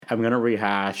I'm gonna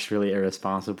rehash really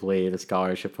irresponsibly the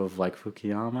scholarship of like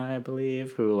Fukuyama, I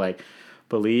believe, who like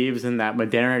believes in that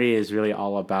modernity is really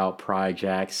all about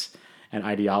projects and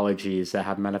ideologies that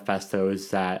have manifestos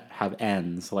that have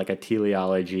ends, like a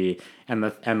teleology, and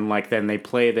then they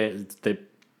play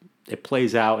it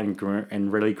plays out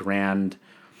in really grand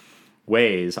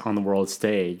ways on the world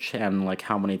stage, and like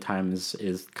how many times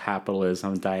is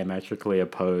capitalism diametrically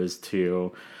opposed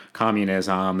to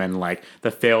communism, and like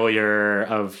the failure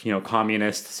of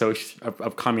communist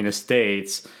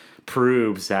states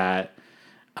proves that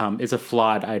it's a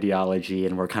flawed ideology,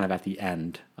 and we're kind of at the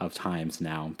end of times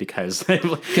now because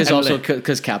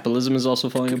capitalism is also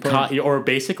falling apart, or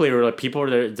basically, or like people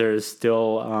there's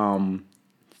still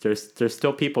there's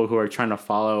still people who are trying to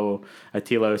follow a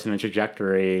telos and a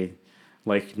trajectory,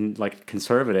 like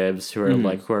conservatives who are who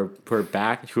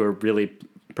are really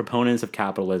proponents of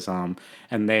capitalism,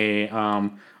 and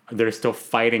they're still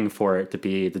fighting for it to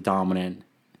be the dominant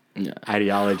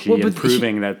ideology, and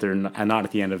proving that they're not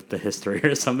at the end of the history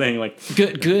or something like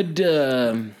good.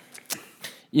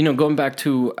 Going back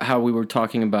to how we were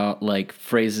talking about like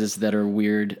phrases that are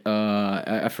weird.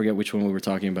 I forget which one we were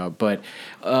talking about, but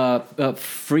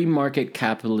free market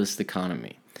capitalist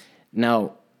economy.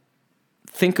 Now,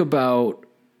 think about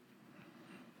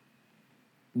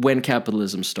when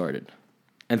capitalism started,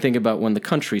 and think about when the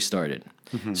country started.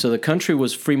 Mm-hmm. So the country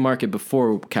was free market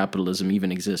before capitalism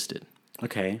even existed.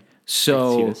 Okay.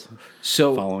 So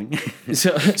following.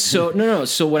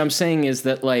 So what I'm saying is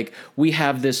that like we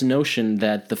have this notion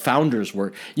that the founders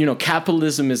were,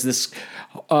 capitalism is this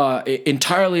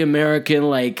entirely American,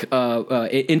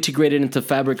 integrated into the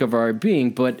fabric of our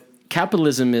being, but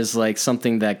capitalism is like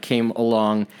something that came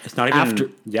along. It's not even after.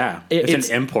 Yeah, it's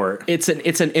an import. It's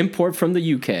an import from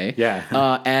the UK.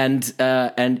 Yeah, and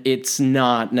it's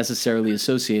not necessarily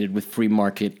associated with free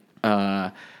marketism,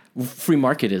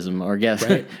 or guess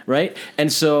right. Right? And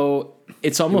so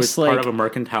it's almost like part of a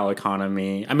mercantile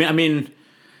economy. I mean,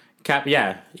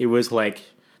 it was like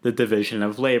the division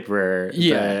of labor.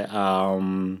 Yeah.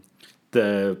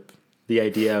 The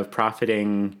idea of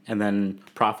profiting and then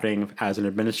profiting as an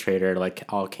administrator, like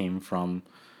all came from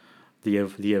the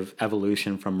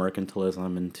evolution from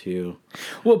mercantilism into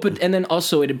and then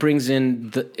also it brings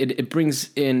into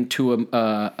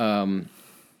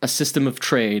a system of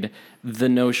trade the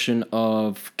notion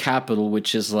of capital,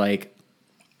 which is like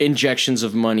injections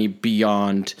of money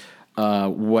beyond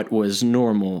what was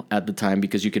normal at the time,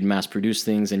 because you could mass produce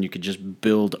things and you could just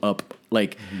build up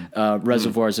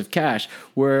reservoirs of cash,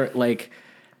 where like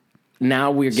now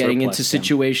we're getting into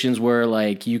situations where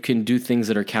like you can do things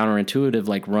that are counterintuitive,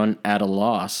 like run at a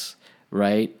loss,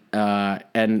 right?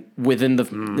 And within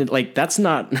the that's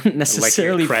not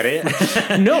necessarily like credit.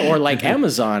 No, or like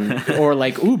Amazon or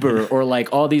like Uber or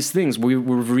like all these things.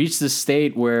 We've reached this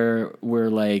state where we're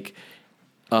like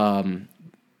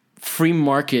free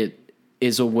market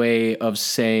is a way of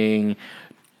saying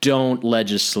don't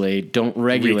legislate, don't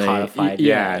regulate. Recodified.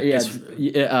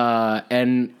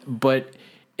 But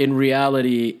in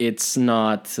reality, it's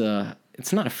not a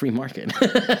free market.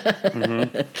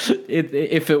 Mm-hmm.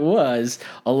 If it was,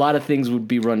 a lot of things would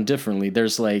be run differently.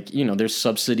 There's there's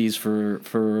subsidies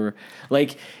for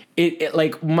like it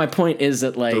like my point is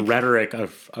that like the rhetoric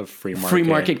of free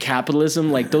market capitalism,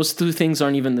 like those two things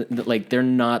aren't even like they're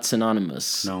not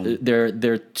synonymous. No,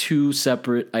 they're two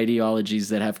separate ideologies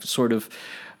that have sort of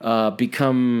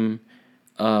become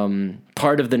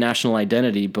part of the national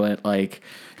identity, but like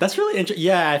that's really interesting.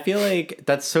 Yeah, I feel like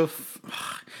that's so.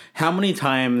 How many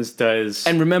times does...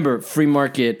 And remember, free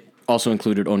market also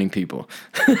included owning people.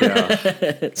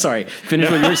 Yeah. Sorry, finish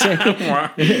what you were saying.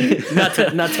 not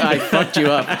to I fucked you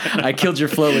up. I killed your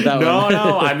flow with that one.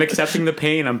 No, I'm accepting the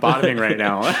pain. I'm bottoming right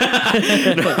now.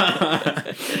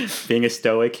 Being a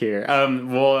stoic here.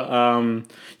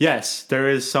 Yes, there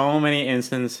is so many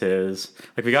instances.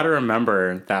 Like, we got to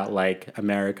remember that, like,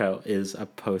 America is a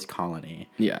post-colony.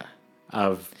 Yeah.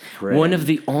 Of Britain. One of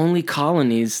the only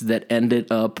colonies that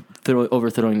ended up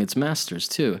overthrowing its masters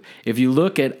too. If you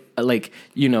look at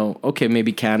okay,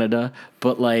 maybe Canada,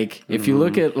 but like if you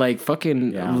look at like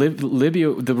fucking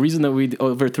Libya, the reason that we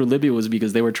overthrew Libya was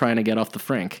because they were trying to get off the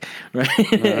franc, right?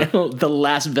 The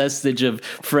last vestige of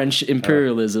French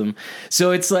imperialism.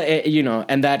 So it's like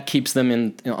and that keeps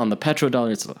them on the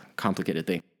petrodollar. It's a complicated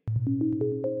thing.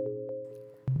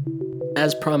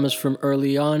 As promised from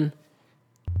early on,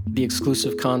 the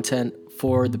exclusive content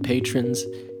for the patrons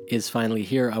is finally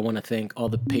here. I want to thank all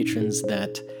the patrons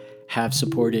that have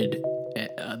supported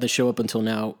the show up until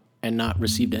now and not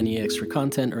received any extra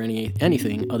content or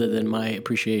anything other than my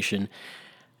appreciation.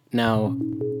 Now,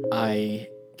 I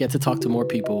get to talk to more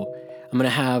people. I'm going to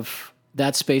have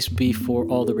that space be for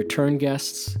all the return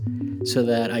guests so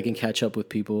that I can catch up with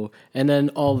people. And then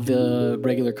all the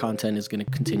regular content is going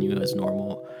to continue as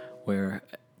normal. We're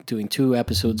doing 2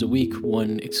 episodes a week,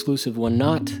 one exclusive, one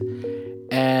not.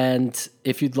 And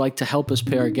if you'd like to help us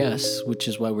pay our guests, which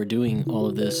is why we're doing all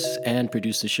of this, and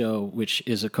produce the show, which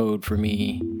is a code for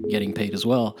me getting paid as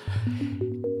well,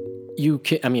 you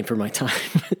can, I mean, for my time,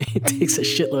 it takes a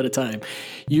shitload of time.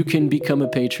 You can become a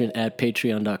patron at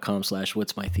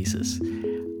patreon.com/whatsmythesis.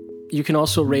 You can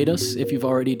also rate us if you've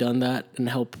already done that and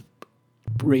help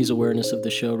raise awareness of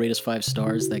the show. Rate us 5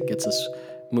 stars. That gets us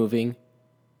moving.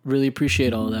 Really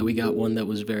appreciate all of that. We got one that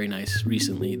was very nice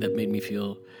recently that made me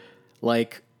feel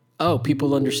like, oh,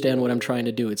 people understand what I'm trying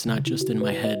to do. It's not just in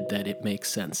my head that it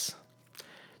makes sense.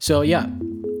 So yeah,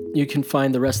 you can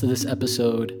find the rest of this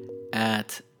episode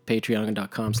at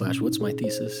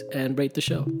patreon.com/whatsmythesis and rate the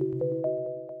show.